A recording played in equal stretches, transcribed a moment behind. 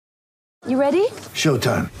You ready?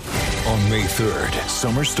 Showtime. On May 3rd,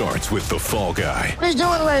 summer starts with The Fall Guy. Let's do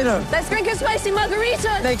it later. Let's drink a spicy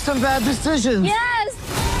margarita. Make some bad decisions. Yes!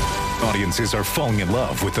 Audiences are falling in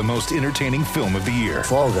love with the most entertaining film of the year.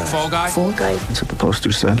 Fall Guy. Fall Guy? Fall guy. That's what the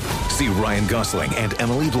poster said. See Ryan Gosling and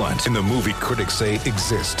Emily Blunt in the movie critics say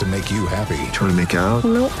exists to make you happy. Trying to make it out?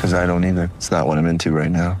 Nope. Because I don't either. It's not what I'm into right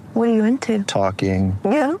now. What are you into? Talking.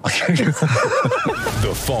 Yeah.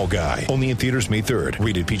 The Fall Guy. Only in theaters May 3rd.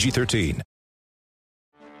 Rated PG-13.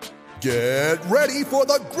 Get ready for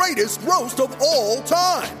the greatest roast of all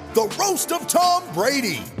time. The Roast of Tom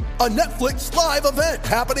Brady. A Netflix live event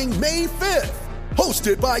happening May 5th.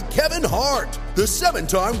 Hosted by Kevin Hart. The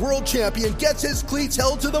 7-time world champion gets his cleats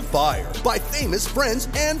held to the fire by famous friends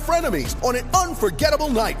and frenemies on an unforgettable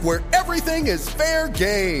night where everything is fair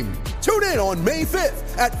game. Tune in on May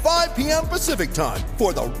 5th at 5 p.m. Pacific time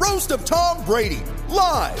for the Roast of Tom Brady.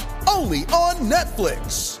 Live only on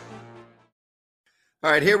Netflix.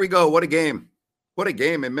 All right, here we go. What a game. What a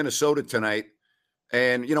game in Minnesota tonight.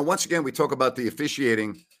 And, once again, we talk about the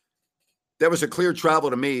officiating. There was a clear travel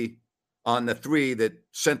to me on the 3 that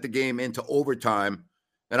sent the game into overtime.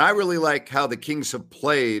 And I really like how the Kings have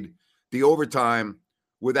played the overtime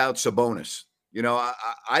without Sabonis.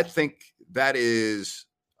 I think that is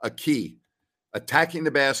a key. Attacking the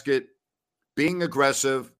basket, being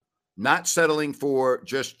aggressive, not settling for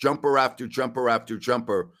just jumper after jumper after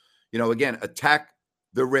jumper. Again, attack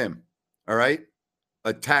the rim, all right?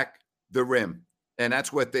 Attack the rim. And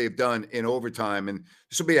that's what they've done in overtime. And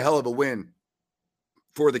this will be a hell of a win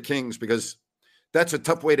for the Kings because that's a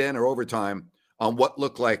tough way to enter overtime on what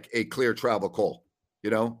looked like a clear travel call.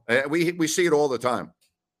 We see it all the time,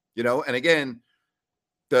 And again,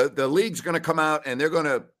 the league's going to come out and they're going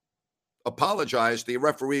to apologize to the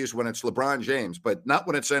referees when it's LeBron James, but not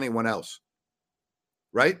when it's anyone else,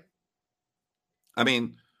 right? I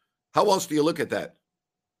mean, how else do you look at that?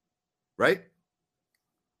 Right?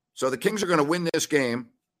 So the Kings are going to win this game,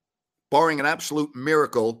 barring an absolute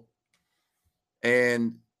miracle.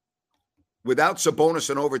 And without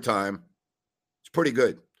Sabonis in overtime, it's pretty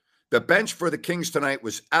good. The bench for the Kings tonight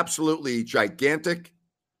was absolutely gigantic.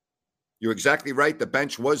 You're exactly right. The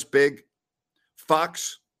bench was big.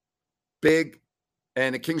 Fox, big.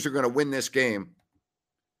 And the Kings are going to win this game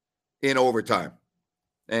in overtime.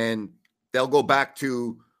 And they'll go back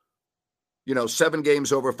to 7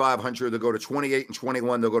 games over 500. They'll go to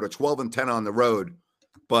 28-21. They'll go to 12-10 on the road.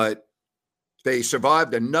 But they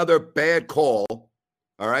survived another bad call,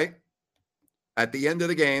 all right, at the end of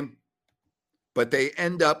the game. But they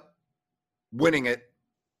end up winning it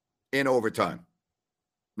in overtime.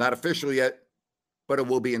 Not official yet, but it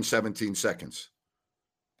will be in 17 seconds.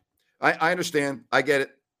 I understand. I get it.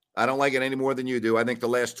 I don't like it any more than you do. I think the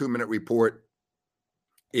last 2-minute report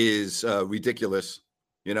is ridiculous,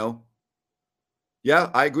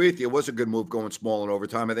 Yeah, I agree with you. It was a good move going small in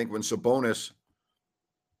overtime. I think when Sabonis,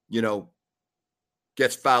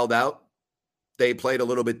 gets fouled out, they played a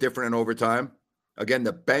little bit different in overtime. Again,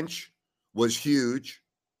 the bench was huge.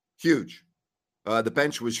 The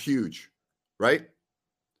bench was huge, right?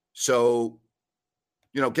 So,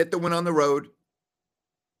 get the win on the road.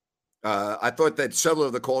 I thought that several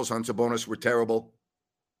of the calls on Sabonis were terrible.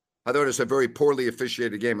 I thought it was a very poorly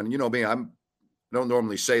officiated game. And you know me, I don't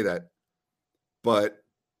normally say that. But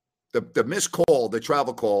the missed call, the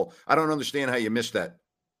travel call, I don't understand how you missed that.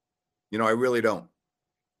 I really don't.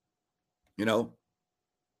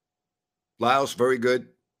 Lyles, very good.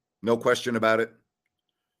 No question about it.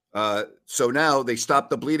 So now they stop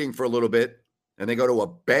the bleeding for a little bit, and they go to a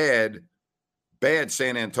bad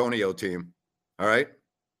San Antonio team. All right?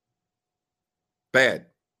 Bad.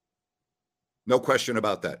 No question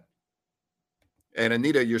about that. And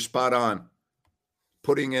Anita, you're spot on.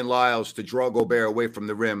 Putting in Lyles to draw Gobert away from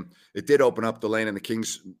the rim, it did open up the lane, and the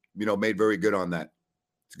Kings, made very good on that.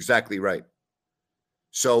 It's exactly right.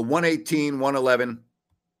 So 118-111,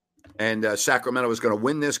 and Sacramento is going to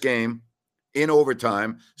win this game in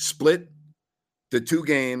overtime, split the 2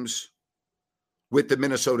 games with the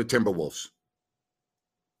Minnesota Timberwolves.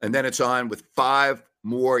 And then it's on with 5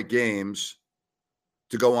 more games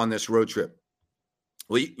to go on this road trip.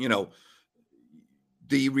 Well,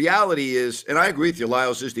 the reality is, and I agree with you,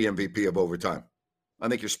 Lyles is the MVP of overtime. I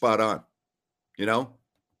think you're spot on.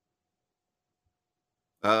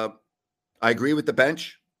 I agree with the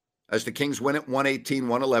bench as the Kings win it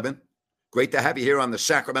 118-111. Great to have you here on the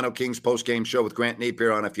Sacramento Kings post-game show with Grant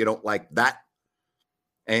Napier on if you don't like that.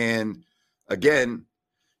 And again,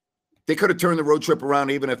 they could have turned the road trip around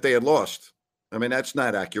even if they had lost. I mean, that's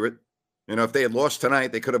not accurate. If they had lost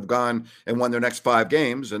tonight, they could have gone and won their next 5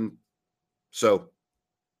 games. And so,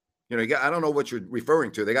 I don't know what you're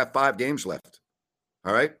referring to. They got 5 games left.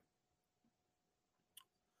 All right.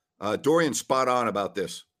 Dorian's spot on about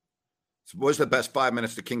this. What was the best 5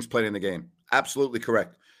 minutes the Kings played in the game? Absolutely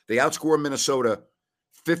correct. They outscored Minnesota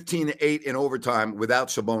 15-8 in overtime without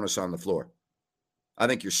Sabonis on the floor. I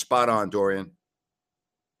think you're spot on, Dorian.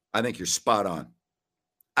 I think you're spot on.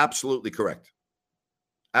 Absolutely correct.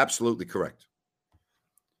 Absolutely correct.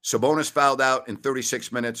 Sabonis fouled out in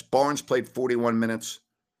 36 minutes. Barnes played 41 minutes.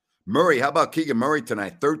 Murray, how about Keegan Murray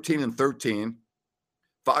tonight? 13 and 13.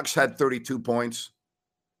 Fox had 32 points.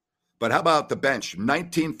 But how about the bench?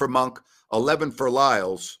 19 for Monk, 11 for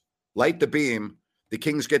Lyles. Light the beam. The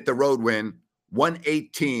Kings get the road win.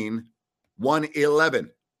 118-111.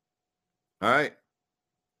 All right.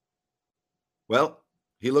 Well,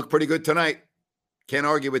 he looked pretty good tonight. Can't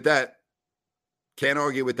argue with that. Can't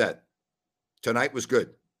argue with that. Tonight was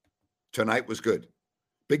good. Tonight was good.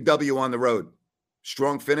 Big W on the road.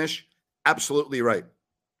 Strong finish. Absolutely right.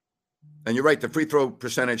 And you're right. The free throw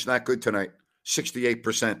percentage, not good tonight.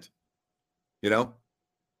 68%.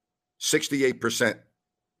 68%.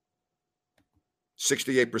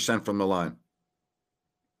 68% from the line.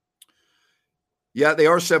 Yeah, they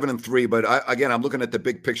are 7-3, but I'm looking at the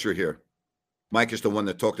big picture here. Mike is the one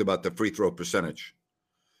that talked about the free throw percentage.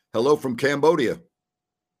 Hello from Cambodia.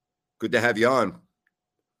 Good to have you on.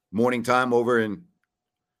 Morning time over in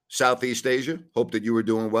Southeast Asia. Hope that you were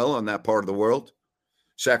doing well on that part of the world.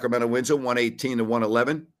 Sacramento wins it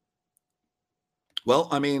 118-111. Well,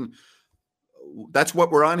 I mean, that's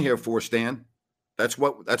what we're on here for, Stan. That's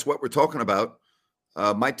what we're talking about.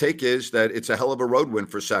 My take is that it's a hell of a road win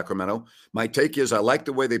for Sacramento. My take is I like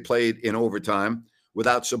the way they played in overtime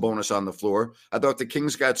without Sabonis on the floor. I thought the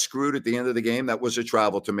Kings got screwed at the end of the game. That was a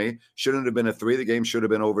travel to me. Shouldn't have been a 3. The game should have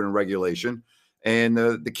been over in regulation. And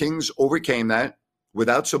the Kings overcame that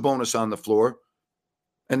without Sabonis on the floor,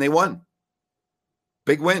 and they won.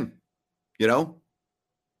 Big win.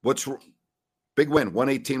 What's big win?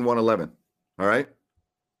 118-111. All right.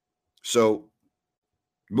 So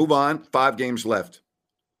move on. 5 games left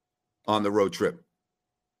on the road trip.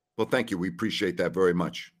 Well, thank you. We appreciate that very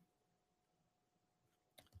much.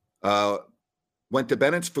 Went to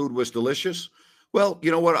Bennett's. Food was delicious. Well, you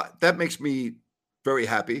know what? That makes me very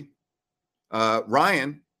happy.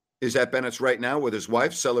 Ryan is at Bennett's right now with his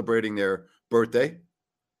wife celebrating their birthday.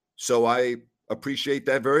 So I appreciate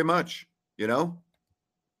that very much.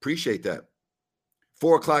 Appreciate that.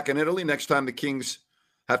 4:00 in Italy. Next time the Kings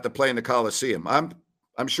have to play in the Coliseum.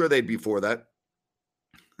 I'm sure they'd be for that.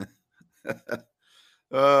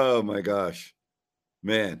 Oh my gosh,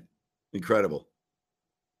 man, incredible.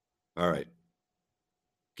 All right.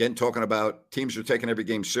 Again, talking about teams are taking every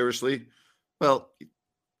game seriously. Well,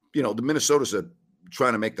 the Minnesota's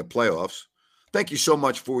trying to make the playoffs. Thank you so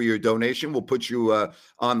much for your donation. We'll put you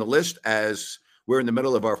on the list as we're in the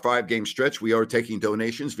middle of our 5-game stretch. We are taking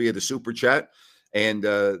donations via the Super Chat, and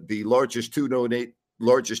the largest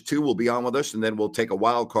two will be on with us, and then we'll take a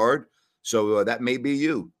wild card. So that may be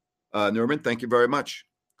you, Norman. Thank you very much.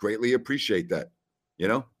 Greatly appreciate that.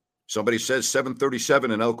 Somebody says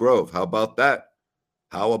 737 in Elk Grove. How about that?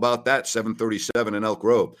 737 in Elk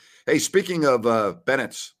Grove. Hey, speaking of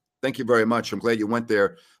Bennett's, thank you very much. I'm glad you went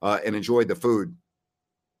there and enjoyed the food.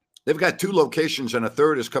 They've got 2 locations, and a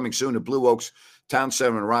third is coming soon at Blue Oaks Town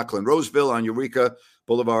Center in Rockland, Roseville on Eureka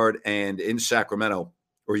Boulevard, and in Sacramento,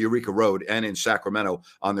 or Eureka Road, and in Sacramento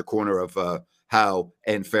on the corner of Howe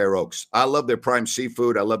and Fair Oaks. I love their prime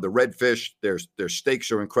seafood. I love the redfish. Their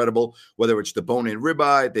steaks are incredible, whether it's the bone-in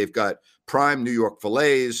ribeye. They've got prime New York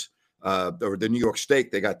fillets, or the New York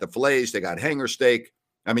steak. They got the fillets. They got hanger steak.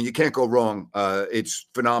 I mean, you can't go wrong. It's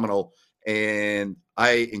phenomenal. And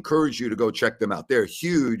I encourage you to go check them out. They're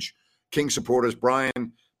huge King supporters.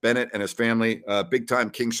 Brian Bennett and his family, big-time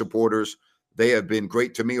King supporters. They have been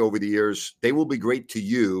great to me over the years. They will be great to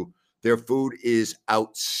you. Their food is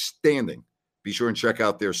outstanding. Be sure and check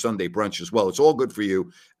out their Sunday brunch as well. It's all good for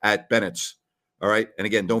you at Bennett's. All right. And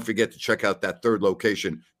again, don't forget to check out that third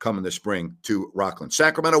location coming this spring to Rockland.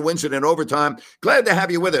 Sacramento wins it in overtime. Glad to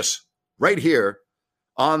have you with us right here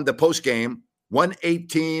on the post game,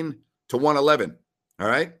 118-111. All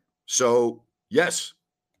right. So, yes,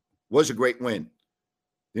 was a great win.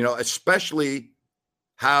 Especially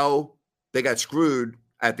how they got screwed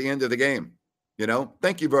at the end of the game.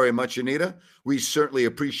 Thank you very much, Anita. We certainly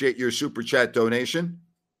appreciate your Super Chat donation.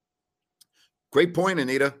 Great point,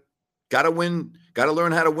 Anita. Got to win. Got to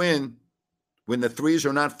learn how to win when the threes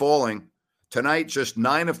are not falling. Tonight, just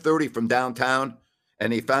 9 of 30 from downtown,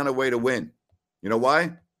 and he found a way to win. You know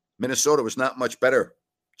why? Minnesota was not much better.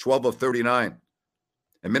 12 of 39.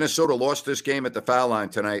 And Minnesota lost this game at the foul line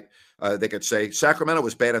tonight. They could say Sacramento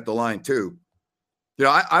was bad at the line too. You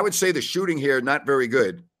know, I would say the shooting here, not very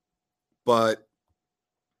good, but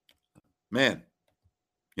man,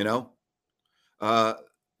 you know,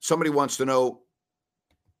 somebody wants to know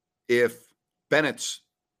if Bennett's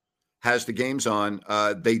has the games on.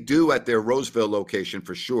 They do at their Roseville location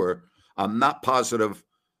for sure. I'm not positive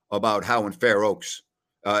about how in Fair Oaks.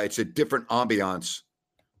 It's a different ambiance,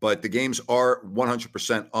 but the games are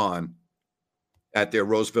 100% on at their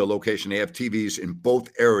Roseville location. They have TVs in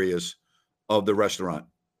both areas of the restaurant.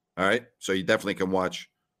 All right. So you definitely can watch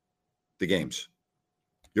the games.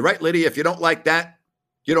 You're right, Lydia. If you don't like that,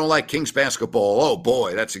 you don't like Kings basketball. Oh,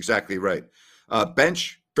 boy, that's exactly right.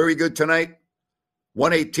 Bench, very good tonight.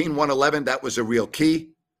 118, 111. That was a real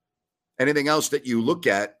key. Anything else that you look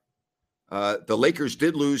at? The Lakers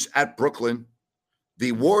did lose at Brooklyn.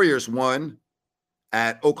 The Warriors won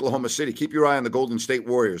at Oklahoma City. Keep your eye on the Golden State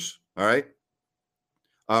Warriors. All right.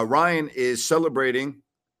 Ryan is celebrating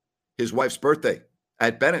his wife's birthday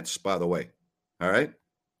at Bennett's, by the way. All right.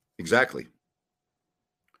 Exactly.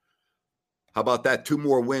 How about that? 2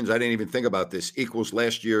 more wins. I didn't even think about this. Equals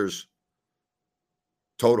last year's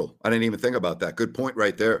total. I didn't even think about that. Good point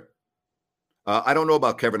right there. I don't know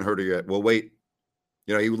about Kevin Huerter yet. We'll wait.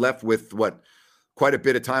 You know, he left with quite a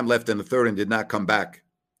bit of time left in the third and did not come back.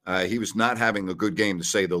 He was not having a good game, to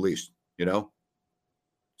say the least, you know?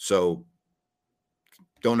 So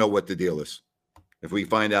don't know what the deal is. If we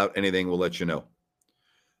find out anything, we'll let you know.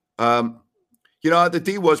 You know, the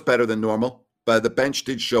D was better than normal, but the bench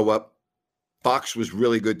did show up. Fox was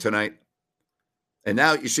really good tonight. And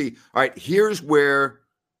now you see, all right, here's where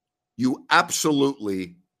you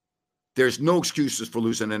absolutely, there's no excuses for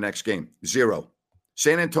losing the next game. 0.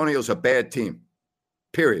 San Antonio's a bad team,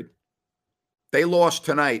 period. They lost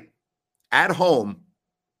tonight at home,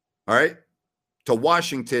 all right, to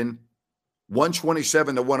Washington,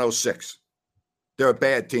 127 to 106. They're a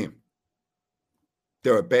bad team.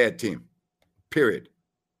 They're a bad team, period.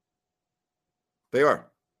 They are.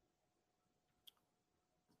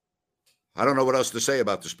 I don't know what else to say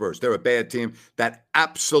about the Spurs. They're a bad team that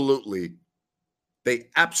they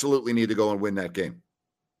absolutely need to go and win that game.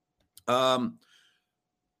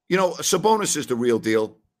 You know, Sabonis is the real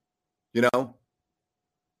deal. You know,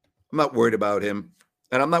 I'm not worried about him.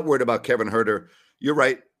 And I'm not worried about Kevin Huerter. You're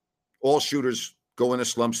right. All shooters go into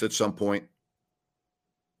slumps at some point.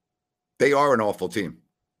 They are an awful team.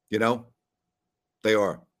 You know, they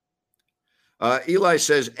are. Eli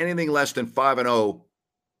says anything less than 5-0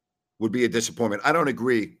 would be a disappointment. I don't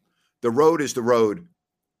agree. The road is the road.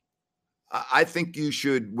 I think you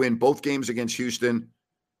should win both games against Houston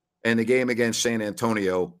and the game against San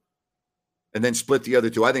Antonio and then split the other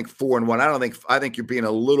two. I think 4-1. I think you're being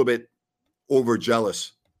a little bit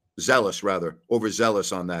zealous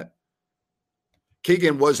on that.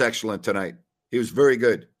 Keegan was excellent tonight. He was very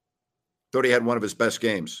good. Thought he had one of his best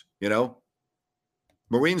games, you know?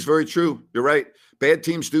 Marine's very true. You're right. Bad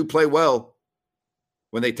teams do play well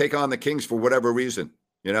when they take on the Kings for whatever reason,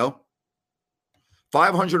 you know?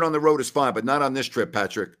 500 on the road is fine, but not on this trip,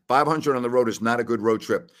 Patrick. 500 on the road is not a good road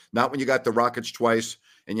trip. Not when you got the Rockets twice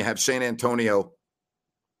and you have San Antonio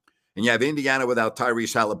and you have Indiana without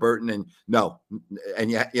Tyrese Halliburton. And no, and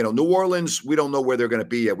you know, New Orleans, we don't know where they're going to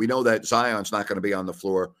be yet. We know that Zion's not going to be on the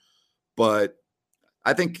floor, but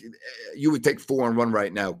I think you would take 4-1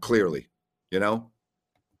 right now, clearly, you know?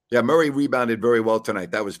 Yeah, Murray rebounded very well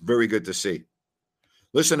tonight. That was very good to see.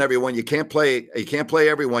 Listen, everyone, you can't play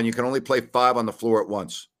everyone. You can only play 5 on the floor at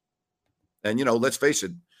once. And, you know, let's face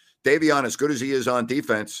it, Davion, as good as he is on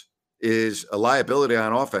defense, is a liability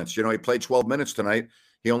on offense. You know, he played 12 minutes tonight.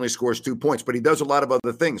 He only scores 2 points, but he does a lot of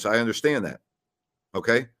other things. I understand that.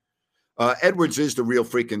 Okay? Edwards is the real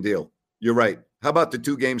freaking deal. You're right. How about the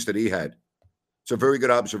 2 games that he had? It's a very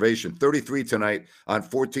good observation. 33 tonight on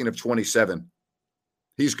 14 of 27.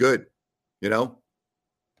 He's good, you know?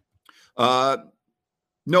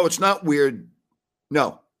 No, it's not weird.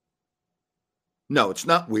 No, it's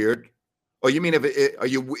not weird. Oh, you mean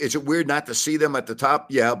is it weird not to see them at the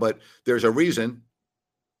top? Yeah, but there's a reason.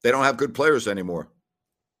 They don't have good players anymore.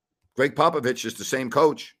 Greg Popovich is the same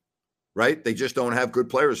coach, right? They just don't have good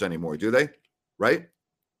players anymore, do they? Right?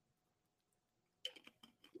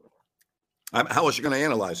 How else are you going to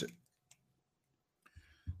analyze it?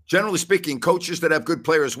 Generally speaking, coaches that have good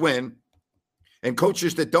players win, and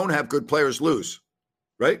coaches that don't have good players lose.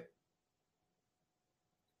 Right?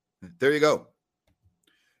 There you go.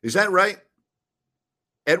 Is that right?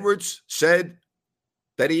 Edwards said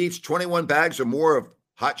that he eats 21 bags or more of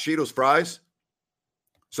hot Cheetos fries.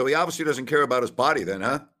 So he obviously doesn't care about his body then,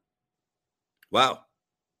 huh? Wow.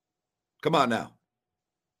 Come on now.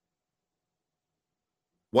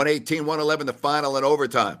 118-111, the final in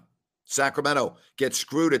overtime. Sacramento gets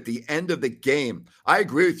screwed at the end of the game. I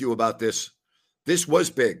agree with you about this. This was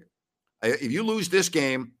big. If you lose this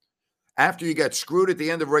game after you got screwed at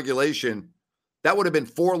the end of regulation, that would have been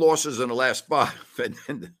 4 losses in the last 5.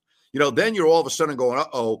 And then you're all of a sudden going,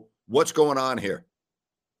 uh-oh, what's going on here?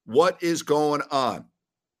 What is going on?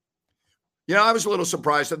 I was a little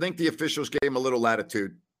surprised. I think the officials gave him a little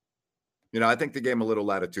latitude. I think they gave him a little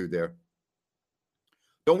latitude there.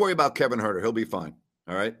 Don't worry about Kevin Huerter. He'll be fine.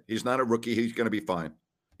 All right? He's not a rookie. He's going to be fine.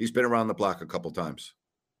 He's been around the block a couple times.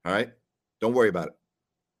 All right? Don't worry about it.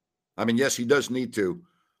 I mean, yes, he does need to,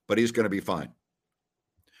 but he's going to be fine.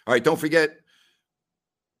 All right, don't forget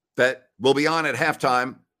that we'll be on at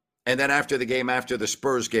halftime and then after the game, after the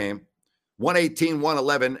Spurs game,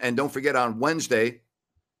 118-111. And don't forget on Wednesday,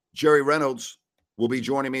 Jerry Reynolds will be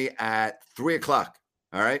joining me at 3 o'clock.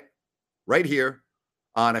 All right? Right here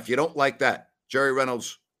on If You Don't Like That. Jerry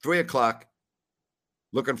Reynolds, 3 o'clock.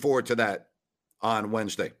 Looking forward to that on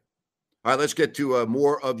Wednesday. All right, let's get to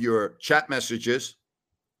more of your chat messages.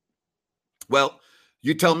 Well,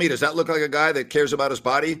 you tell me, does that look like a guy that cares about his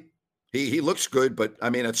body? He looks good, but, I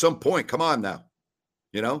mean, at some point, come on now.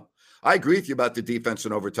 I agree with you about the defense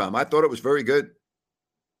in overtime. I thought it was very good.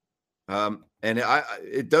 And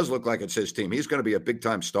it does look like it's his team. He's going to be a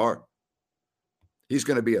big-time star. He's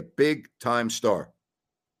going to be a big-time star.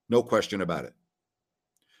 No question about it.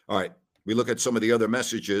 All right, we look at some of the other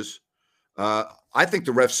messages. I think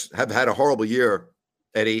the refs have had a horrible year,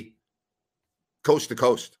 Eddie, coast to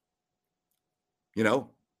coast.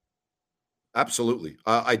 Absolutely.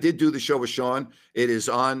 I did do the show with Sean. It is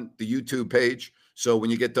on the YouTube page. So when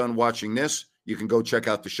you get done watching this, you can go check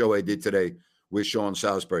out the show I did today with Sean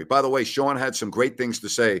Salisbury. By the way, Sean had some great things to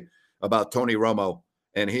say about Tony Romo,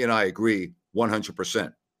 and he and I agree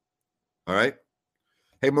 100%. All right?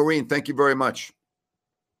 Hey, Maureen, thank you very much.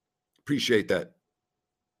 Appreciate that.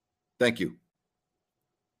 Thank you.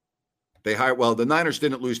 The Niners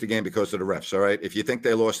didn't lose the game because of the refs, all right? If you think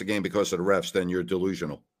they lost the game because of the refs, then you're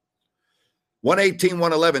delusional.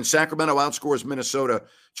 118-111, Sacramento outscores Minnesota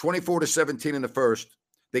 24-17 in the first.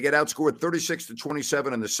 They get outscored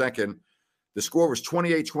 36-27 in the second. The score was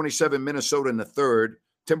 28-27 Minnesota in the third.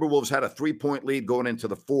 Timberwolves had a 3-point lead going into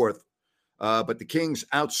the fourth. But the Kings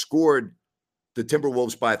outscored the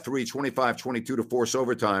Timberwolves by 3, 25-22 to force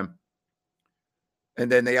overtime. And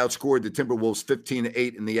then they outscored the Timberwolves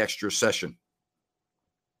 15-8 in the extra session.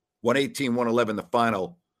 118-111, the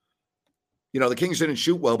final. The Kings didn't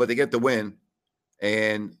shoot well, but they get the win.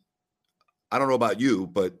 And I don't know about you,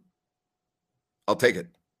 but I'll take it.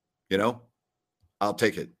 I'll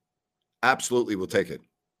take it. Absolutely will take it.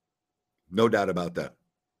 No doubt about that.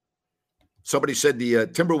 Somebody said the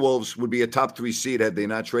Timberwolves would be a top 3 seed had they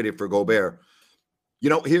not traded for Gobert.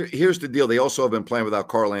 Here's the deal. They also have been playing without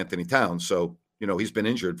Karl Anthony Towns. So, he's been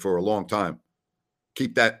injured for a long time.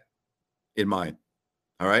 Keep that in mind.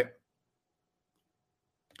 All right?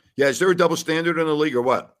 Yeah, is there a double standard in the league or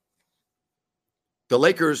what? The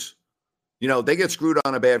Lakers, they get screwed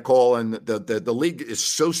on a bad call, and the league is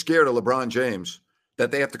so scared of LeBron James that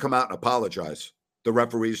they have to come out and apologize. The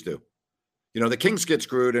referees do. The Kings get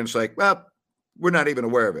screwed, and it's like, well, we're not even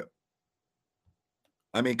aware of it.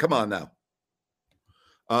 I mean, come on now.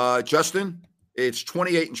 Justin, it's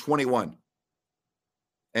 28-21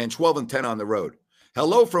 and 12-10 on the road.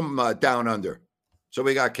 Hello from down under. So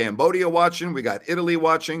we got Cambodia watching. We got Italy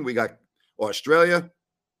watching. We got Australia.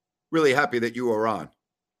 Really happy that you are on.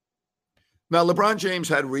 Now, LeBron James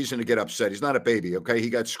had reason to get upset. He's not a baby, okay? He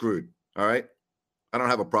got screwed, all right? I don't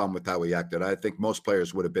have a problem with how he acted. I think most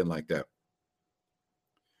players would have been like that.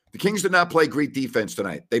 The Kings did not play great defense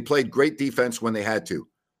tonight. They played great defense when they had to.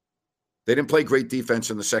 They didn't play great defense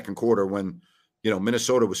in the second quarter when,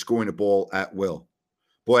 Minnesota was scoring the ball at will.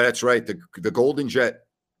 Boy, that's right. The Golden Jet,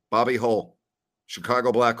 Bobby Hull,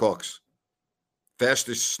 Chicago Blackhawks,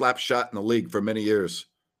 fastest slap shot in the league for many years,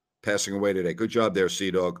 passing away today. Good job there,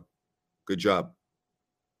 Sea-Dog. Good job.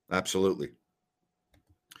 Absolutely.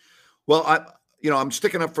 Well, I'm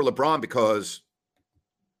sticking up for LeBron because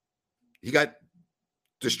he got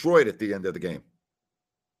destroyed at the end of the game.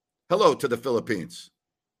 Hello to the Philippines.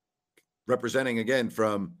 Representing again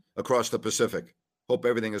from across the Pacific. Hope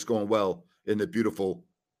everything is going well in the beautiful,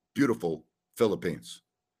 beautiful Philippines.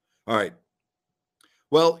 All right.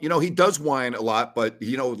 Well, he does whine a lot, but,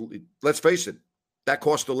 let's face it. That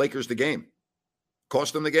cost the Lakers the game.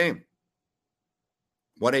 Cost them the game.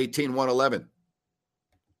 118-111.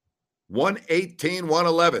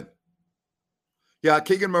 118-111. Yeah,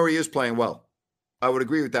 Keegan Murray is playing well. I would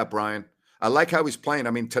agree with that, Brian. I like how he's playing.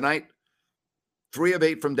 I mean, tonight, 3 of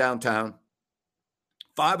 8 from downtown,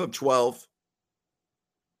 5 of 12.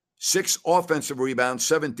 6 offensive rebounds,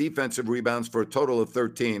 7 defensive rebounds for a total of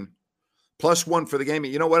 13, plus 1 for the game.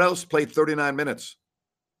 You know what else? Played 39 minutes.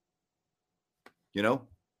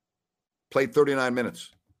 Played 39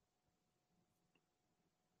 minutes.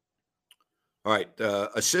 All right,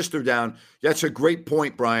 assists are down. That's a great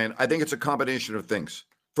point, Brian. I think it's a combination of things.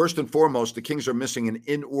 First and foremost, the Kings are missing an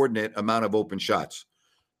inordinate amount of open shots.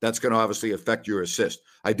 That's going to obviously affect your assist.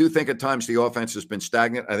 I do think at times the offense has been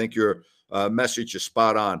stagnant. I think your message is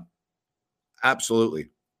spot on. Absolutely.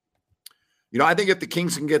 I think if the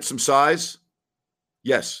Kings can get some size,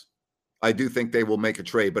 yes, I do think they will make a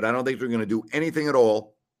trade, but I don't think they're going to do anything at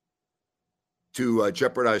all to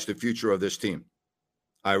jeopardize the future of this team.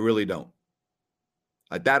 I really don't.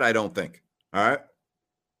 That I don't think. All right.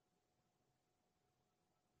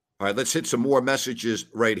 All right, let's hit some more messages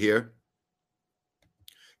right here.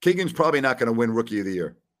 Keegan's probably not going to win Rookie of the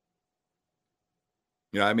Year.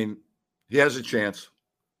 He has a chance,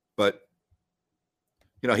 but,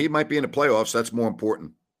 he might be in the playoffs. That's more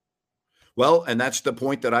important. Well, and that's the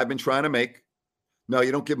point that I've been trying to make. No,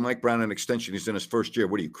 you don't give Mike Brown an extension. He's in his first year.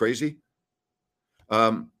 What are you, crazy?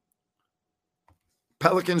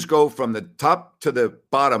 Pelicans go from the top to the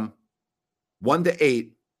bottom 1 to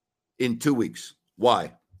 8 in 2 weeks.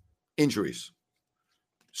 Why? Injuries.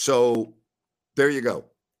 So there you go.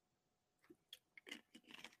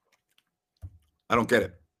 I don't get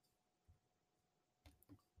it.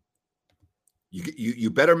 You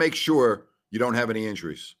better make sure you don't have any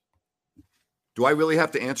injuries. Do I really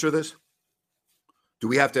have to answer this? Do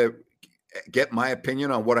we have to get my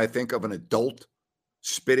opinion on what I think of an adult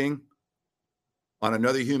spitting on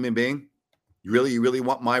another human being? You really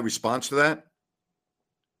want my response to that?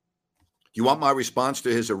 Do you want my response to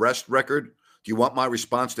his arrest record? Do you want my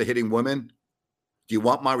response to hitting women? Do you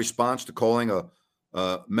want my response to calling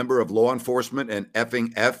a member of law enforcement an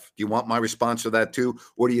effing F? Do you want my response to that too?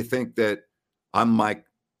 Or do you think that I'm like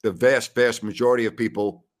the vast majority of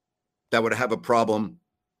people that would have a problem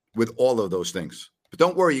with all of those things? But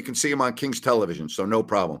don't worry, you can see him on Kings television, so no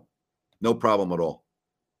problem. No problem at all.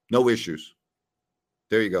 No issues.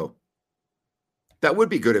 There you go. That would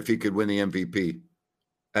be good if he could win the MVP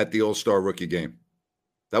at the All-Star Rookie game.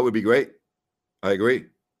 That would be great. I agree.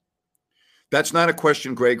 That's not a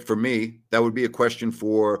question, Greg, for me. That would be a question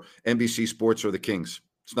for NBC Sports or the Kings.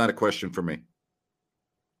 It's not a question for me.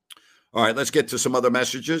 All right, let's get to some other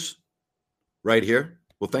messages right here.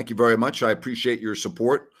 Well, thank you very much. I appreciate your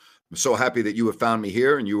support. I'm so happy that you have found me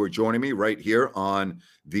here and you were joining me right here on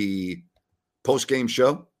the post-game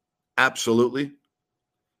show. Absolutely.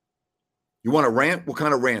 You want a rant? What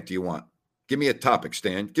kind of rant do you want? Give me a topic,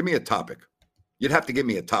 Stan. Give me a topic. You'd have to give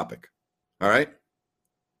me a topic. All right?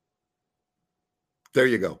 There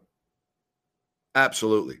you go.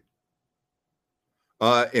 Absolutely.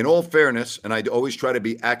 In all fairness, and I always try to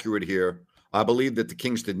be accurate here, I believe that the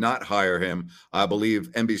Kings did not hire him. I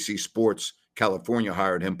believe NBC Sports California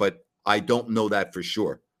hired him, but I don't know that for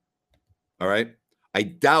sure. All right? I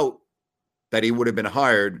doubt that he would have been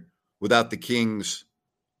hired without the Kings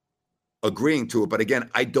agreeing to it. But again,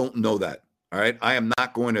 I don't know that. All right? I am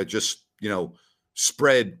not going to just,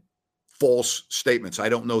 spread false statements. I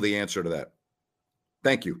don't know the answer to that.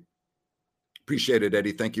 Thank you. Appreciate it,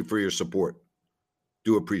 Eddie. Thank you for your support.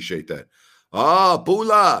 Do appreciate that.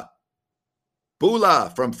 Bula.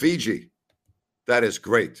 Bula from Fiji. That is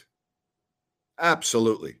great.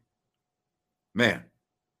 Absolutely. Man.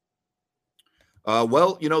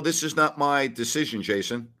 Well, this is not my decision,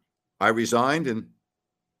 Jason. I resigned and,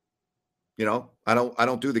 I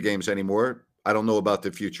don't do the games anymore. I don't know about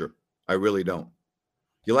the future. I really don't.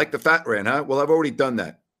 You like the fat rant, huh? Well, I've already done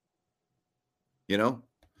that.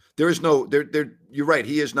 There is no, you're right.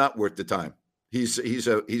 He is not worth the time. He's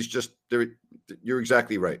just there. You're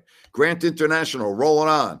exactly right. Grant International rolling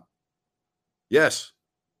on. Yes.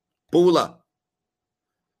 Bula.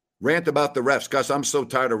 Rant about the refs. Gus, I'm so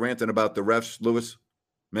tired of ranting about the refs, Lewis.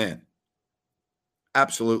 Man.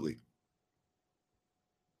 Absolutely.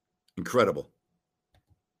 Incredible.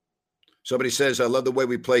 Somebody says, I love the way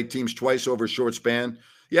we played teams twice over a short span.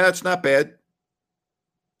 Yeah, it's not bad.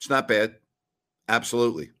 It's not bad.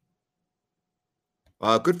 Absolutely.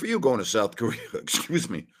 Good for you going to South Korea. Excuse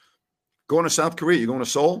me. Going to South Korea. You going to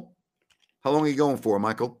Seoul? How long are you going for,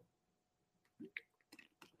 Michael?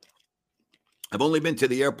 I've only been to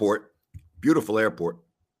the airport. Beautiful airport.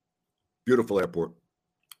 Beautiful airport.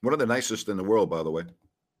 One of the nicest in the world, by the way.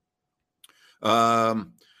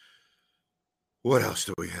 What else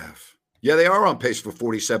do we have? Yeah, they are on pace for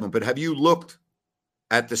 47, but have you looked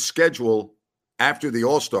at the schedule after the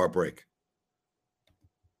All-Star break?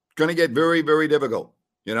 It's going to get very, very difficult,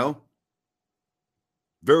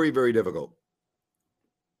 Very, very difficult.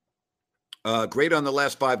 Grade on the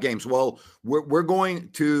last 5 games. Well, we're going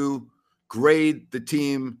to grade the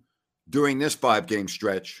team during this 5-game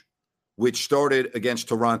stretch, which started against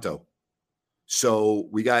Toronto. So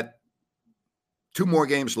we got 2 more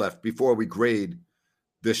games left before we grade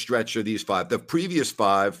this stretch of these 5. The previous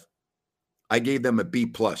 5, I gave them a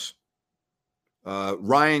B+.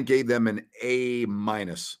 Ryan gave them an A-.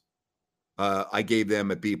 I gave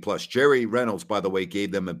them a B+. Jerry Reynolds, by the way,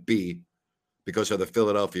 gave them a B because of the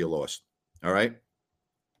Philadelphia loss. All right?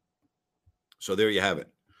 So there you have it.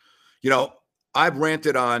 You know, I've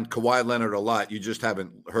ranted on Kawhi Leonard a lot. You just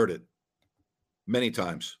haven't heard it many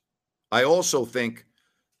times. I also think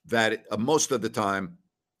that most of the time,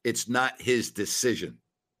 it's not his decision.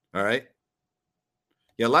 All right?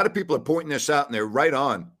 Yeah, a lot of people are pointing this out, and they're right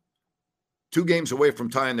on. 2 games away from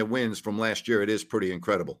tying the wins from last year. It is pretty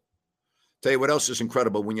incredible. Tell you what else is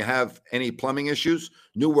incredible. When you have any plumbing issues,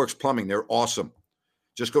 New Works Plumbing, they're awesome.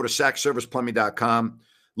 Just go to sackserviceplumbing.com.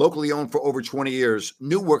 Locally owned for over 20 years.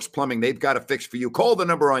 New Works Plumbing, they've got a fix for you. Call the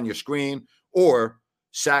number on your screen or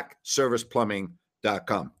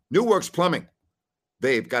sackserviceplumbing.com. New Works Plumbing,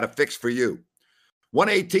 they've got a fix for you.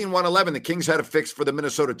 118-111, the Kings had a fix for the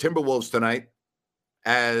Minnesota Timberwolves tonight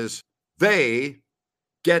as they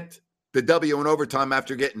get the W in overtime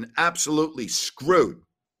after getting absolutely screwed,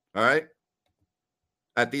 all right,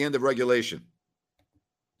 at the end of regulation.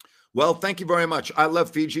 Well, thank you very much. I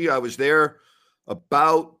love Fiji. I was there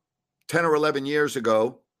about 10 or 11 years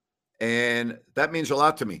ago, and that means a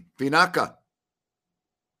lot to me. Vinaka.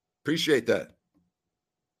 Appreciate that.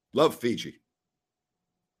 Love Fiji.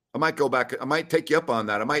 I might go back. I might take you up on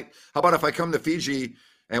that. How about if I come to Fiji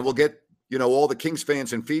and we'll get, all the Kings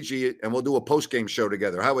fans in Fiji and we'll do a post-game show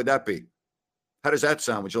together. How would that be? How does that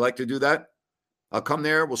sound? Would you like to do that? I'll come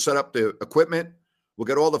there. We'll set up the equipment. We'll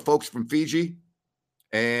get all the folks from Fiji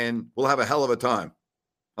and we'll have a hell of a time.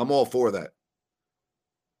 I'm all for that.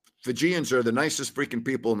 Fijians are the nicest freaking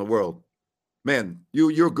people in the world. Man,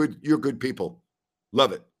 you're good people.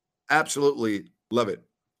 Love it. Absolutely love it.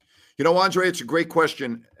 Andre, it's a great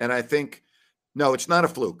question. And I think, no, it's not a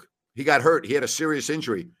fluke. He got hurt. He had a serious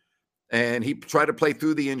injury. And he tried to play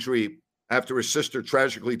through the injury after his sister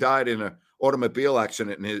tragically died in an automobile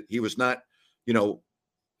accident. And he was not,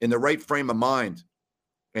 in the right frame of mind.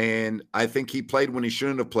 And I think he played when he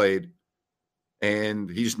shouldn't have played. And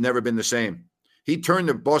he's never been the same. He turned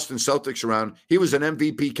the Boston Celtics around. He was an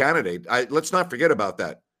MVP candidate. Let's not forget about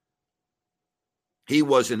that. He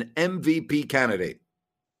was an MVP candidate.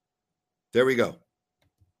 There we go.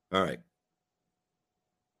 All right.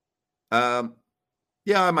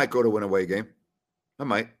 Yeah, I might go to an away game. I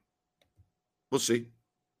might. We'll see.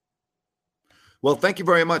 Well, thank you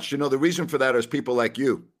very much. The reason for that is people like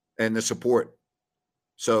you and the support.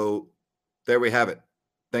 So there we have it.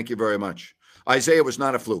 Thank you very much. Isaiah was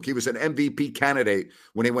not a fluke. He was an MVP candidate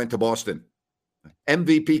when he went to Boston.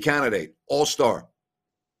 MVP candidate, all-star,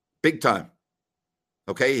 big time.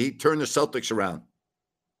 Okay, he turned the Celtics around.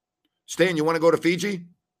 Stan, you want to go to Fiji?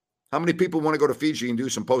 How many people want to go to Fiji and do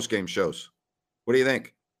some post-game shows? What do you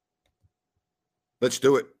think? Let's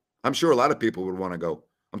do it. I'm sure a lot of people would want to go.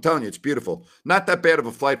 I'm telling you, it's beautiful. Not that bad of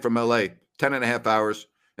a flight from LA, 10 and a half hours.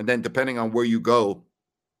 And then depending on where you go,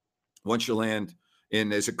 once you land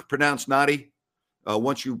in, is it pronounced Nadi?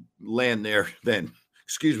 Once you land there, then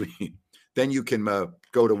you can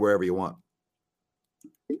go to wherever you want.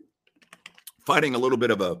 Fighting a little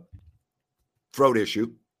bit of a throat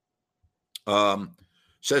issue.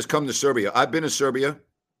 Says, come to Serbia. I've been to Serbia.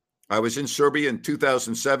 I was in Serbia in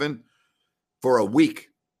 2007 for a week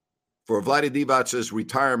for Vlade Divac's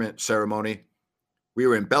retirement ceremony. We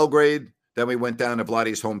were in Belgrade. Then we went down to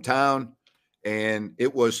Vlade's hometown, and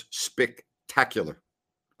it was spectacular.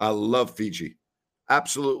 I love Fiji.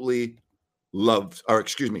 Absolutely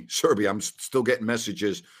Serbia. I'm still getting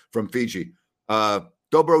messages from Fiji.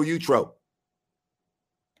 Dobro Jutro.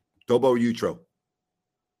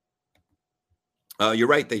 You're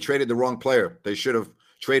right. They traded the wrong player. They should have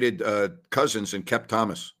traded Cousins and kept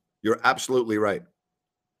Thomas. You're absolutely right.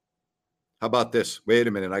 How about this? Wait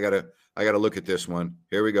a minute. I gotta look at this one.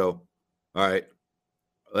 Here we go. All right.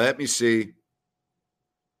 Let me see.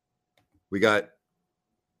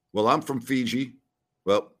 I'm from Fiji.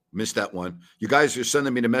 Well, missed that one. You guys are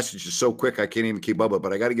sending me the messages so quick I can't even keep up with it,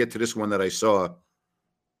 but I got to get to this one that I saw.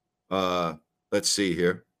 Let's see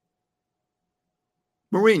here.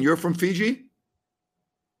 Maureen, you're from Fiji?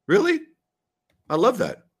 Really? I love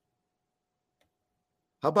that.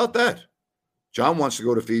 How about that? John wants to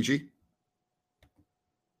go to Fiji.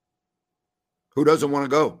 Who doesn't want to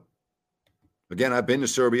go? Again, I've been to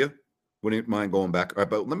Serbia. Wouldn't mind going back. All right,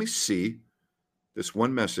 but let me see this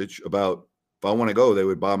one message about if I want to go, they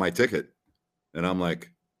would buy my ticket. And I'm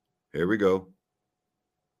like, here we go.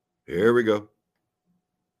 Here we go.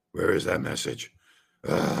 Where is that message?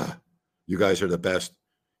 You guys are the best.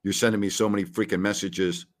 You're sending me so many freaking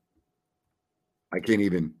messages. I can't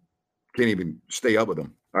even stay up with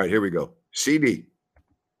them. All right, here we go. CD.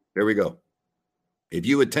 Here we go. If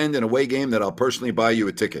you attend an away game, then I'll personally buy you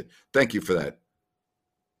a ticket. Thank you for that.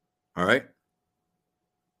 All right.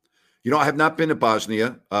 You know, I have not been to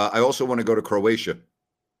Bosnia. I also want to go to Croatia.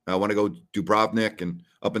 I want to go Dubrovnik and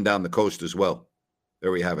up and down the coast as well.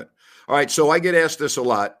 There we have it. All right, so I get asked this a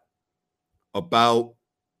lot about,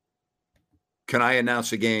 can I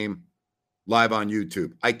announce a game live on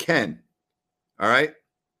YouTube? I can. All right.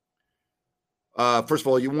 First of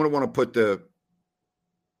all, you want to put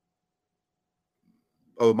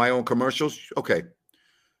my own commercials. Okay.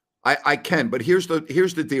 I can, but here's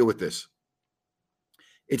the deal with this.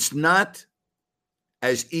 It's not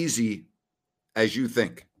as easy as you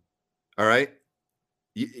think. All right.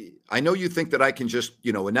 I know you think that I can just,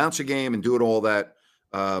 announce a game and do it all that.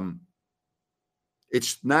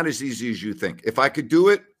 It's not as easy as you think. If I could do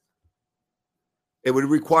it, it would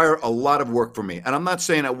require a lot of work for me. And I'm not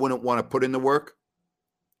saying I wouldn't want to put in the work.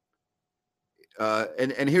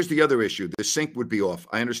 And here's the other issue. The sync would be off.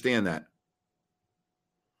 I understand that.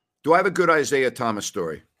 Do I have a good Isaiah Thomas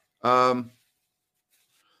story? I'll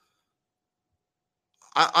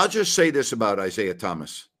just say this about Isaiah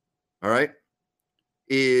Thomas. All right.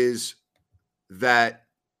 Is that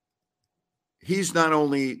he's not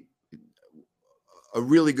only a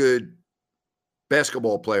really good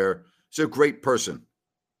basketball player, he's a great person.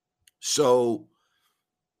 So,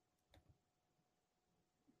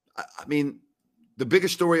 I mean, the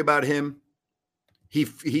biggest story about him,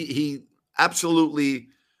 he absolutely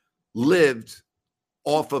lived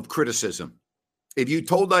off of criticism. If you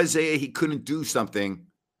told Isaiah he couldn't do something,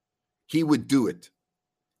 he would do it.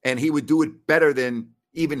 And he would do it better than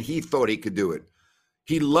even he thought he could do it.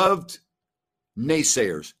 He loved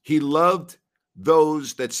naysayers. He loved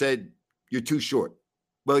those that said, you're too short.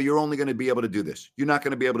 Well, you're only going to be able to do this. You're not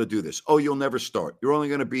going to be able to do this. Oh, you'll never start. You're only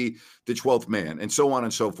going to be the 12th man, and so on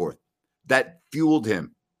and so forth. That fueled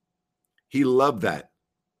him. He loved that.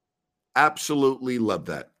 Absolutely loved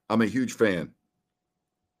that. I'm a huge fan.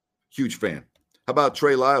 Huge fan. How about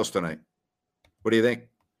Trey Lyles tonight? What do you think?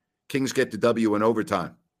 Kings get the W in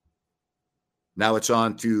overtime. Now it's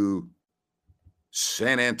on to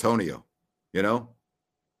San Antonio,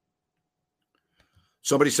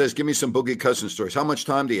 Somebody says, give me some Boogie Cousins stories. How much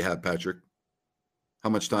time do you have, Patrick? How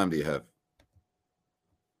much time do you have?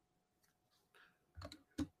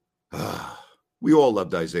 We all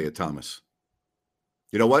loved Isaiah Thomas.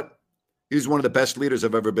 You know what? He was one of the best leaders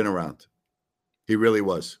I've ever been around. He really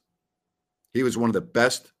was. He was one of the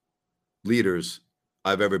best leaders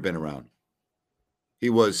I've ever been around. He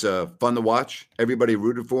was fun to watch. Everybody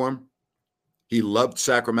rooted for him. He loved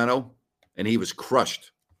Sacramento, and he was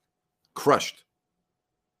crushed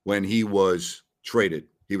when he was traded.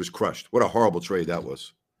 He was crushed. What a horrible trade that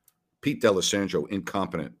was. Pete D'Alessandro,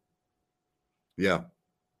 incompetent. Yeah. Of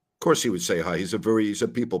course he would say hi. He's a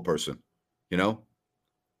people person, I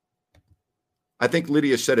think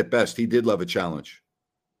Lydia said it best. He did love a challenge.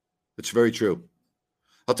 It's very true.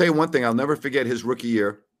 I'll tell you one thing. I'll never forget his rookie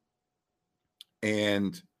year.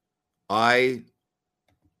 And I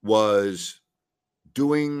was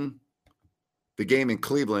doing the game in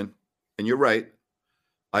Cleveland, and you're right.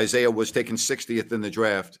 Isaiah was taken 60th in the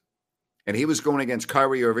draft, and he was going against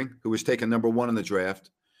Kyrie Irving, who was taken number 1 in the draft.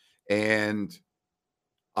 And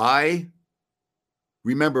I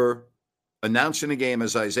remember announcing the game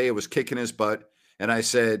as Isaiah was kicking his butt, and I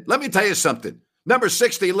said, let me tell you something. Number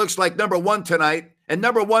 60 looks like number 1 tonight, and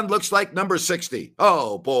number 1 looks like number 60.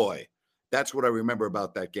 Oh, boy. That's what I remember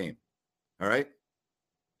about that game. All right?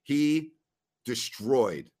 He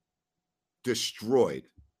destroyed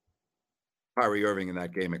Kyrie Irving in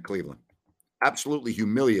that game at Cleveland. Absolutely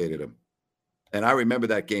humiliated him. And I remember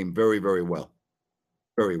that game very, very well.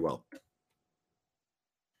 Very well.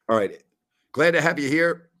 All right. Glad to have you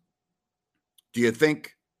here. Do you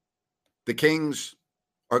think the Kings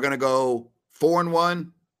are going to go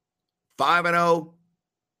 4-1, 5-0?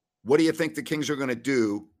 What do you think the Kings are going to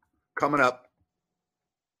do coming up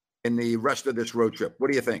in the rest of this road trip? What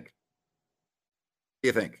do you think? What do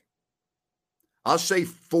you think? I'll say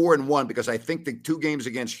 4-1 because I think the 2 games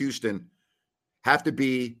against Houston have to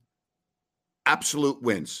be absolute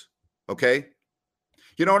wins. Okay?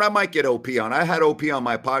 You know what? I might get OP on. I had OP on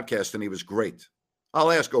my podcast, and he was great.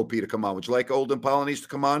 I'll ask OP to come on. Would you like Olden Polynice to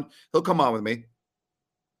come on? He'll come on with me.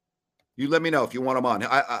 You let me know if you want him on.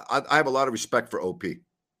 I have a lot of respect for OP.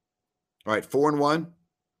 All right, 4-1.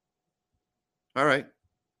 All right.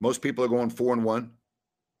 Most people are going 4-1.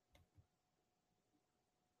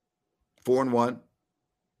 4-1.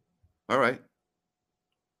 All right.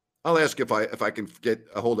 I'll ask if I can get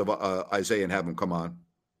a hold of Isaiah and have him come on.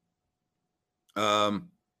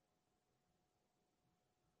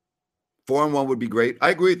 4-1 would be great. I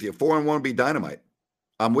agree with you. 4-1 would be dynamite.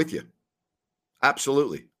 I'm with you.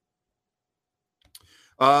 Absolutely.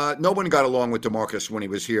 No one got along with DeMarcus when he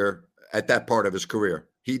was here at that part of his career.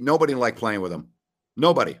 Nobody liked playing with him.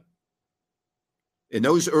 Nobody. In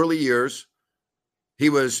those early years,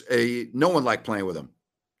 no one liked playing with him.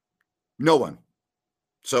 No one.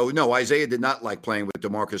 So, no, Isaiah did not like playing with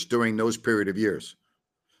DeMarcus during those period of years.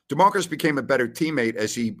 DeMarcus became a better teammate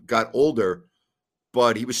as he got older,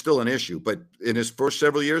 but he was still an issue. But in his first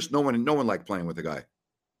several years, no one liked playing with the guy.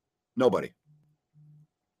 Nobody.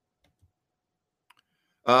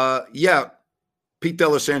 Yeah, Pete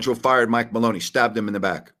D'Alessandro fired Mike Maloney, stabbed him in the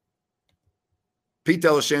back. Pete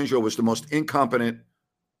D'Alessandro was the most incompetent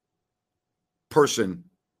person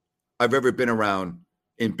I've ever been around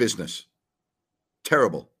in business.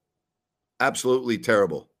 Terrible. Absolutely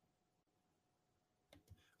terrible.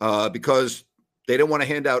 Because they didn't want to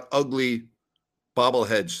hand out ugly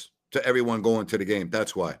bobbleheads to everyone going to the game.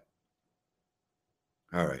 That's why.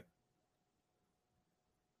 All right.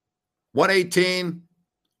 118,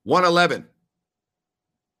 111.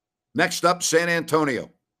 Next up, San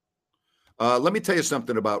Antonio. Let me tell you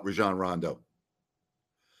something about Rajon Rondo.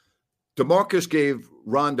 DeMarcus gave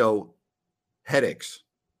Rondo headaches,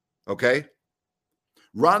 okay?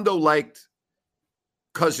 Rondo liked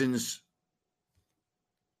Cousins'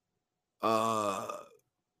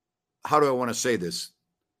 how do I want to say this?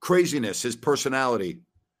 Craziness, his personality,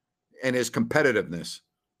 and his competitiveness.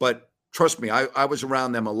 But trust me, I was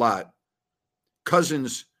around them a lot.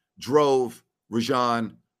 Cousins drove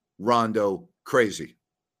Rajon Rondo crazy.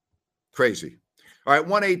 Crazy. All right,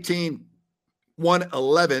 118,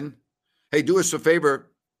 111. Hey, do us a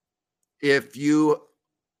favor. If you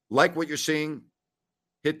like what you're seeing,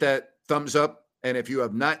 hit that thumbs up. And if you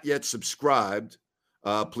have not yet subscribed,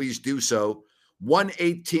 please do so.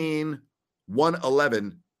 118,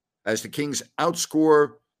 111 as the Kings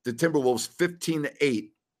outscore the Timberwolves 15-8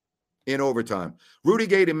 in overtime. Rudy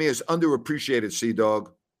Gay to me is underappreciated,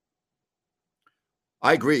 Sea-Dog.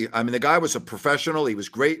 I agree. I mean, the guy was a professional. He was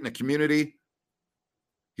great in the community.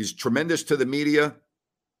 He's tremendous to the media.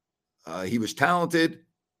 He was talented.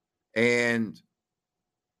 And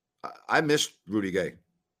I miss Rudy Gay.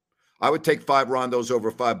 I would take 5 Rondos over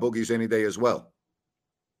 5 Boogies any day as well.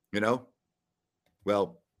 You know?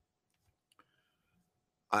 Well,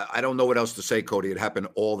 I don't know what else to say, Cody. It happened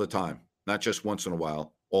all the time. Not just once in a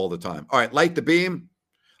while. All the time. All right, light the beam.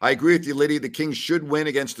 I agree with you, Liddy. The Kings should win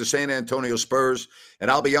against the San Antonio Spurs. And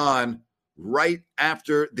I'll be on right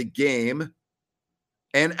after the game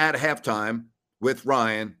and at halftime with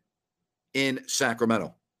Ryan in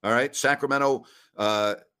Sacramento. All right, Sacramento,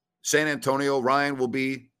 San Antonio. Ryan will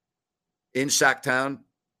be in Sacktown.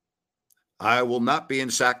 I will not be in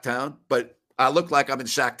Sacktown, but I look like I'm in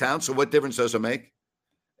Sacktown, so what difference does it make?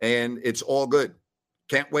 And it's all good.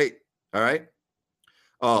 Can't wait. All right.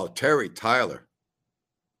 Oh, Terry Tyler.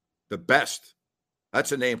 The best.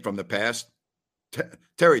 That's a name from the past.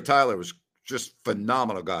 Terry Tyler was just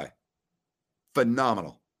phenomenal guy.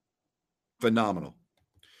 Phenomenal. Phenomenal.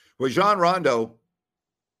 Rajon Rondo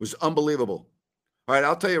was unbelievable. All right,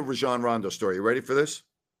 I'll tell you a Rajon Rondo story. You ready for this?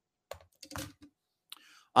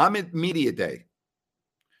 I'm at media day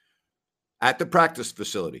at the practice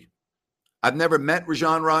facility. I've never met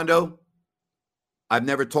Rajon Rondo. I've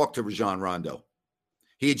never talked to Rajon Rondo.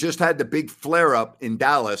 He just had the big flare-up in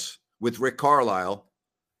Dallas with Rick Carlisle,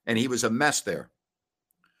 and he was a mess there.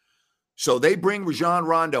 So they bring Rajon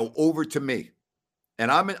Rondo over to me, and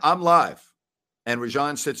I'm live, and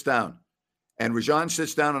Rajon sits down. And Rajon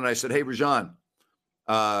sits down, and I said, hey, Rajon,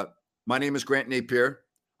 my name is Grant Napier.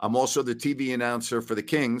 I'm also the TV announcer for the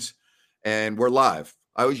Kings, and we're live.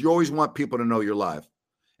 You always want people to know you're live.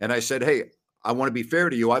 And I said, hey, I want to be fair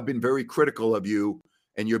to you. I've been very critical of you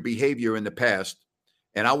and your behavior in the past.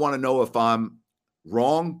 And I want to know if I'm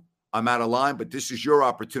wrong, I'm out of line, but this is your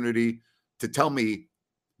opportunity to tell me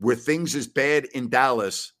were things as bad in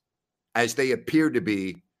Dallas as they appear to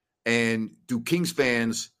be? And do Kings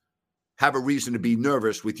fans have a reason to be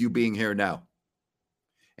nervous with you being here now?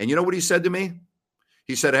 And you know what he said to me?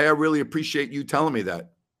 He said, hey, I really appreciate you telling me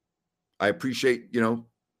that. I appreciate,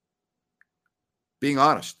 being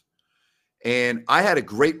honest. And I had a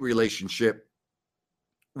great relationship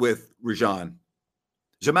with Rajon.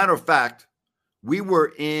 As a matter of fact, we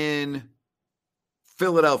were in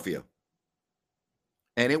Philadelphia,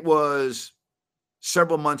 and it was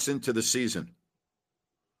several months into the season.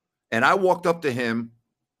 And I walked up to him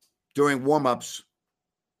during warm-ups,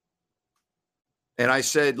 and I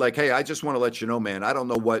said, like, hey, I just want to let you know, man, I don't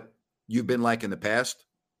know what you've been like in the past.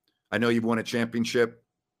 I know you've won a championship.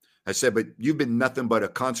 I said, but you've been nothing but a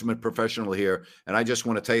consummate professional here, and I just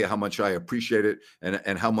want to tell you how much I appreciate it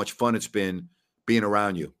and how much fun it's been being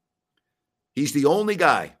around you. He's the only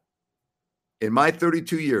guy in my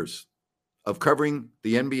 32 years of covering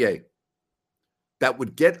the NBA that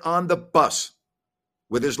would get on the bus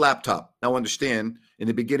with his laptop. Now, understand, in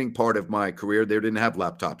the beginning part of my career, they didn't have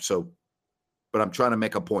laptops, but I'm trying to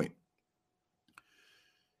make a point.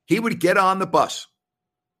 He would get on the bus.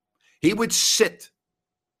 He would sit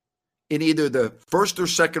in either the first or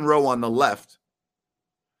second row on the left.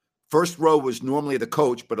 First row was normally the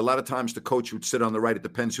coach, but a lot of times the coach would sit on the right. It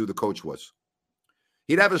depends who the coach was.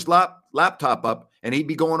 He'd have his laptop up, and he'd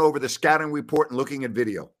be going over the scouting report and looking at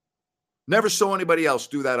video. Never saw anybody else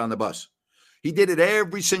do that on the bus. He did it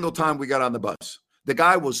every single time we got on the bus. The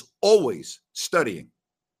guy was always studying.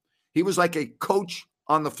 He was like a coach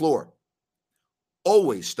on the floor,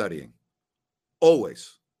 always studying,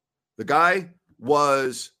 always. The guy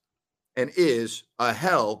was and is a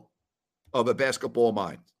hell of a basketball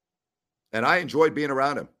mind. And I enjoyed being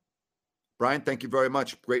around him. Brian, thank you very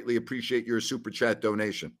much. Greatly appreciate your super chat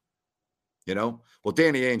donation. Well,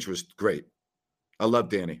 Danny Ainge was great. I love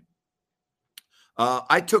Danny.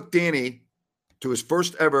 I took Danny to his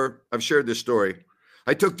first ever, I've shared this story.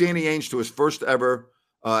 I took Danny Ainge to his first ever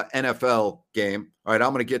NFL game. All right, I'm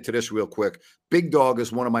going to get to this real quick. Big Dog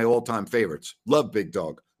is one of my all-time favorites. Love Big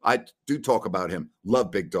Dog. I do talk about him. Love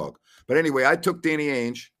Big Dog. But anyway, I took Danny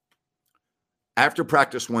Ainge after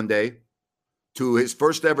practice one day to his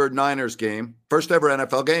first ever Niners game, first ever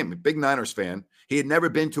NFL game. Big Niners fan. He had never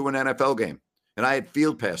been to an NFL game, and I had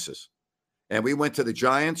field passes. And we went to the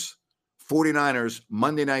Giants, 49ers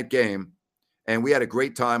Monday night game, and we had a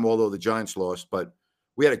great time, although the Giants lost. But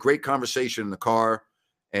we had a great conversation in the car,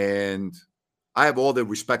 and I have all the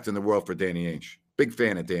respect in the world for Danny Ainge. Big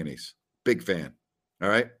fan of Danny's. Big fan. All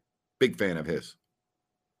right? Big fan of his.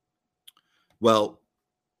 Well,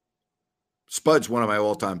 Spud's one of my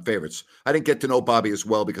all-time favorites. I didn't get to know Bobby as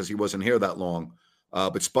well because he wasn't here that long.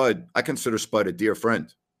 But Spud, I consider Spud a dear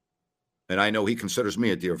friend. And I know he considers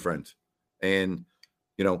me a dear friend. And,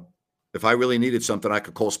 if I really needed something, I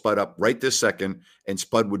could call Spud up right this second, and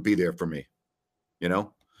Spud would be there for me.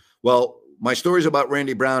 Well, my stories about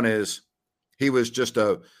Randy Brown is he was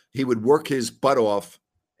he would work his butt off,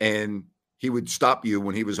 and he would stop you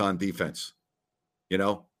when he was on defense.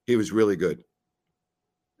 He was really good.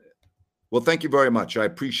 Well, thank you very much. I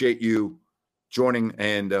appreciate you joining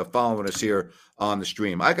and following us here on the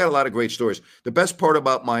stream. I got a lot of great stories. The best part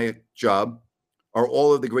about my job are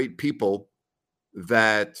all of the great people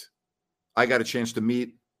that I got a chance to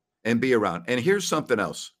meet and be around. And here's something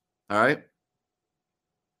else. All right.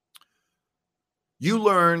 You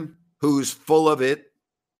learn who's full of it.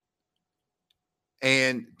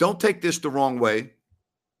 And don't take this the wrong way,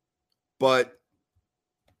 but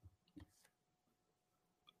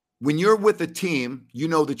when you're with a team, you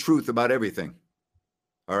know the truth about everything.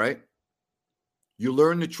 All right? You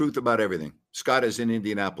learn the truth about everything. Scott is in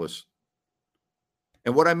Indianapolis.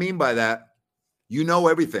 And what I mean by that, you know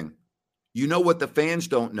everything. You know what the fans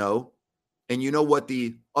don't know, and you know what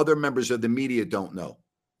the other members of the media don't know.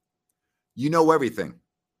 You know everything.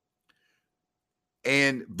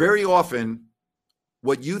 And very often,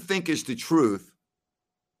 what you think is the truth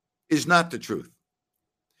is not the truth.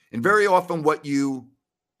 And very often what you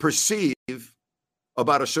perceive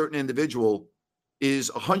about a certain individual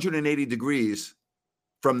is 180 degrees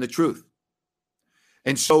from the truth.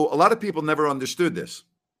 And so a lot of people never understood this.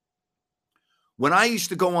 When I used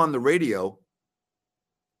to go on the radio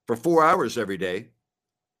for 4 hours every day,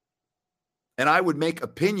 and I would make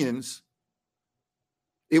opinions,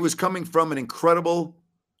 it was coming from an incredible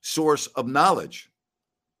source of knowledge.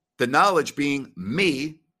 The knowledge being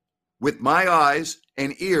me with my eyes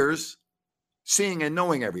and ears seeing and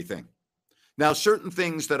knowing everything. Now, certain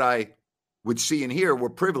things that I would see and hear were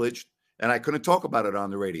privileged, and I couldn't talk about it on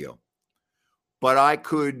the radio. But I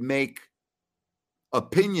could make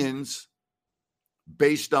opinions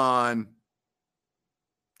based on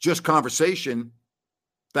just conversation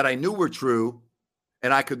that I knew were true,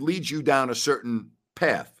 and I could lead you down a certain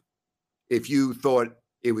path if you thought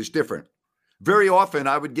it was different. Very often,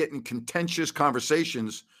 I would get in contentious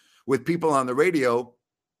conversations with people on the radio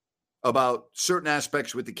about certain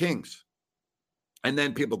aspects with the Kings. And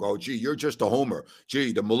then people go, gee, you're just a homer.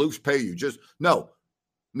 Gee, the Maloofs pay you.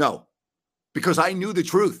 No. Because I knew the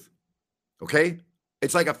truth, okay?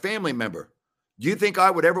 It's like a family member. Do you think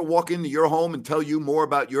I would ever walk into your home and tell you more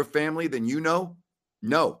about your family than you know?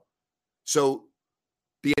 No. So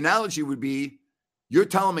the analogy would be, you're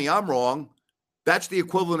telling me I'm wrong. That's the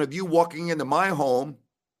equivalent of you walking into my home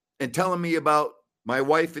and telling me about my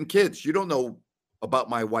wife and kids. You don't know about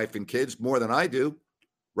my wife and kids more than I do,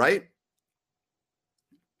 right?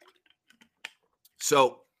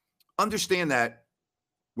 So understand that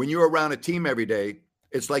when you're around a team every day,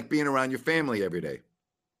 it's like being around your family every day.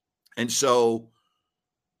 And so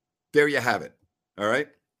there you have it. All right.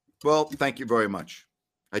 Well, thank you very much.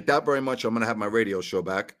 I doubt very much I'm going to have my radio show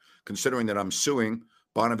back, considering that I'm suing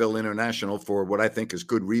Bonneville International for what I think is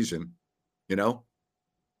good reason, you know,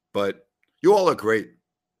 but you all are great.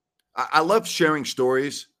 I love sharing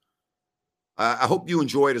stories. I hope you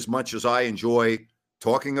enjoy it as much as I enjoy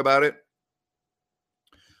talking about it.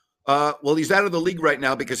 Well, he's out of the league right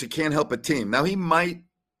now because he can't help a team. Now he might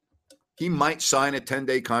sign a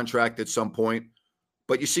 10-day contract at some point,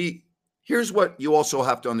 but you see, here's what you also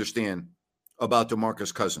have to understand about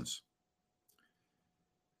DeMarcus Cousins.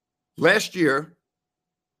 Last year,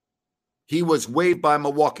 he was waived by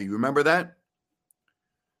Milwaukee. Remember that?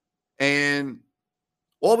 And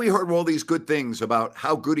all we heard were all these good things about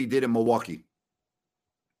how good he did in Milwaukee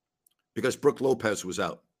because Brook Lopez was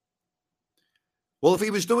out. Well, if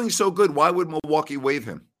he was doing so good, why would Milwaukee waive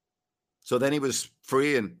him? So then he was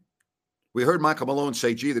free, and we heard Michael Malone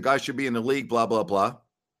say, gee, the guy should be in the league, blah, blah, blah.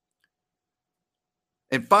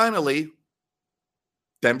 And finally,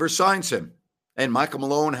 Denver signs him. And Michael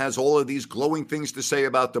Malone has all of these glowing things to say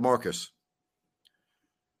about DeMarcus.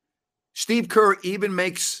 Steve Kerr even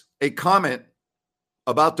makes a comment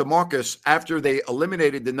about DeMarcus after they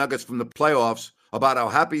eliminated the Nuggets from the playoffs about how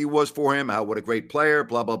happy he was for him, what a great player,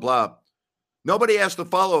 blah, blah, blah. Nobody asked the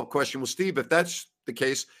follow-up question, well, Steve, if that's the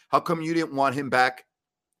case, how come you didn't want him back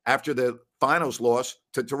after the finals loss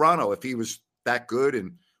to Toronto if he was that good?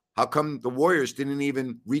 And how come the Warriors didn't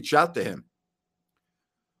even reach out to him?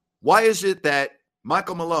 Why is it that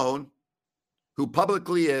Michael Malone, who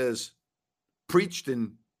publicly has preached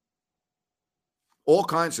in all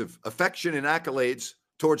kinds of affection and accolades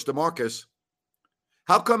towards DeMarcus,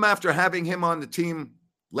 how come after having him on the team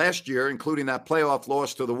last year, including that playoff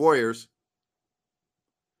loss to the Warriors,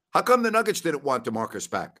 how come the Nuggets didn't want DeMarcus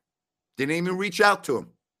back? Didn't even reach out to him.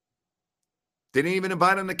 Didn't even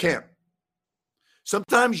invite him to camp.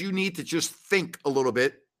 Sometimes you need to just think a little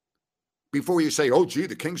bit before you say, oh, gee,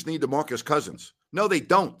 the Kings need DeMarcus Cousins. No, they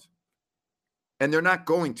don't. And they're not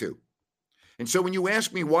going to. And so when you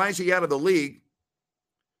ask me, why is he out of the league?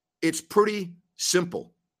 It's pretty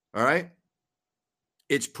simple, all right?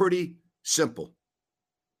 It's pretty simple.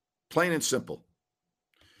 Plain and simple.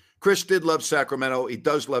 Chris did love Sacramento. He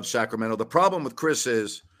does love Sacramento. The problem with Chris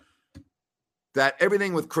is that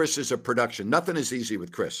everything with Chris is a production. Nothing is easy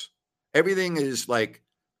with Chris. Everything is like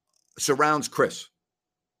surrounds Chris.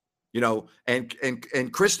 You know, and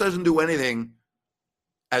Chris doesn't do anything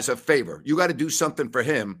as a favor. You got to do something for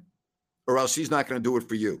him or else he's not going to do it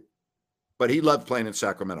for you. But he loved playing in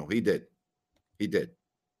Sacramento. He did. He did.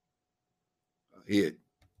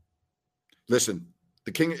 Listen,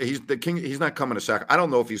 the king, he's not coming to Sacramento. I don't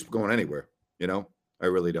know if he's going anywhere, you know? I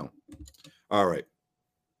really don't. All right.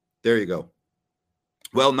 There you go.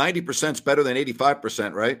 Well, 90% is better than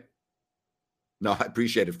 85%, right? No, I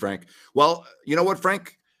appreciate it, Frank. Well, you know what,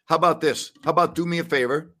 Frank? How about this? How about do me a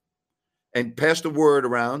favor and pass the word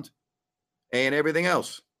around and everything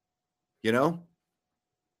else? You know?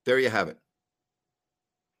 There you have it.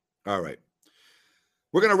 All right.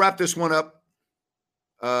 We're going to wrap this one up.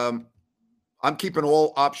 I'm keeping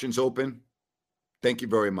all options open. Thank you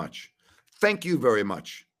very much. Thank you very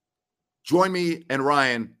much. Join me and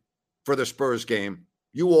Ryan for the Spurs game.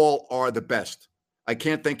 You all are the best. I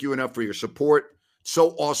can't thank you enough for your support. So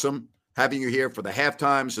awesome having you here for the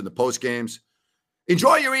halftimes and the post games.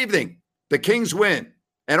 Enjoy your evening. The Kings win.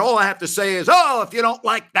 And all I have to say is, oh, if you don't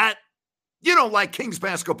like that, you don't like Kings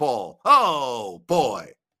basketball. Oh,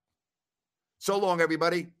 boy. So long,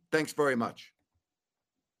 everybody. Thanks very much.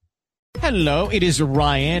 Hello, it is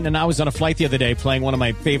Ryan, and I was on a flight the other day playing one of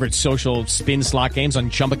my favorite social spin slot games on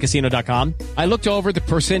ChumbaCasino.com. I looked over at the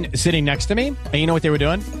person sitting next to me, and you know what they were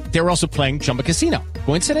doing? They were also playing Chumba Casino.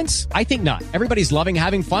 Coincidence? I think not. Everybody's loving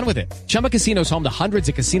having fun with it. Chumba Casino is home to hundreds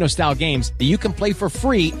of casino-style games that you can play for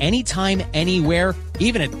free anytime, anywhere,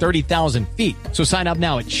 even at 30,000 feet. So sign up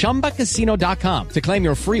now at ChumbaCasino.com to claim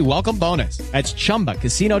your free welcome bonus. That's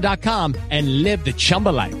ChumbaCasino.com and live the Chumba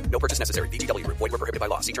life. No purchase necessary. VGW. Void where prohibited by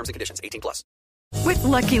law. See terms and conditions. 18+. With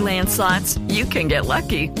Lucky Land Slots, you can get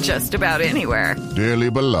lucky just about anywhere. Dearly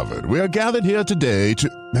beloved, we are gathered here today to...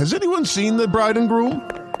 Has anyone seen the bride and groom?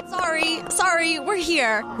 Sorry, we're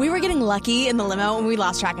here. We were getting lucky in the limo and we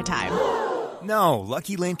lost track of time. No,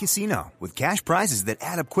 Lucky Land Casino, with cash prizes that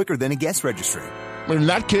add up quicker than a guest registry. In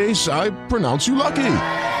that case, I pronounce you lucky.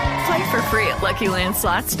 Play for free at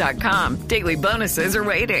LuckyLandSlots.com. Daily bonuses are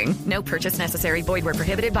waiting. No purchase necessary. Void where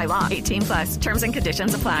prohibited by law. 18+. Terms and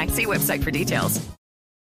conditions apply. See website for details.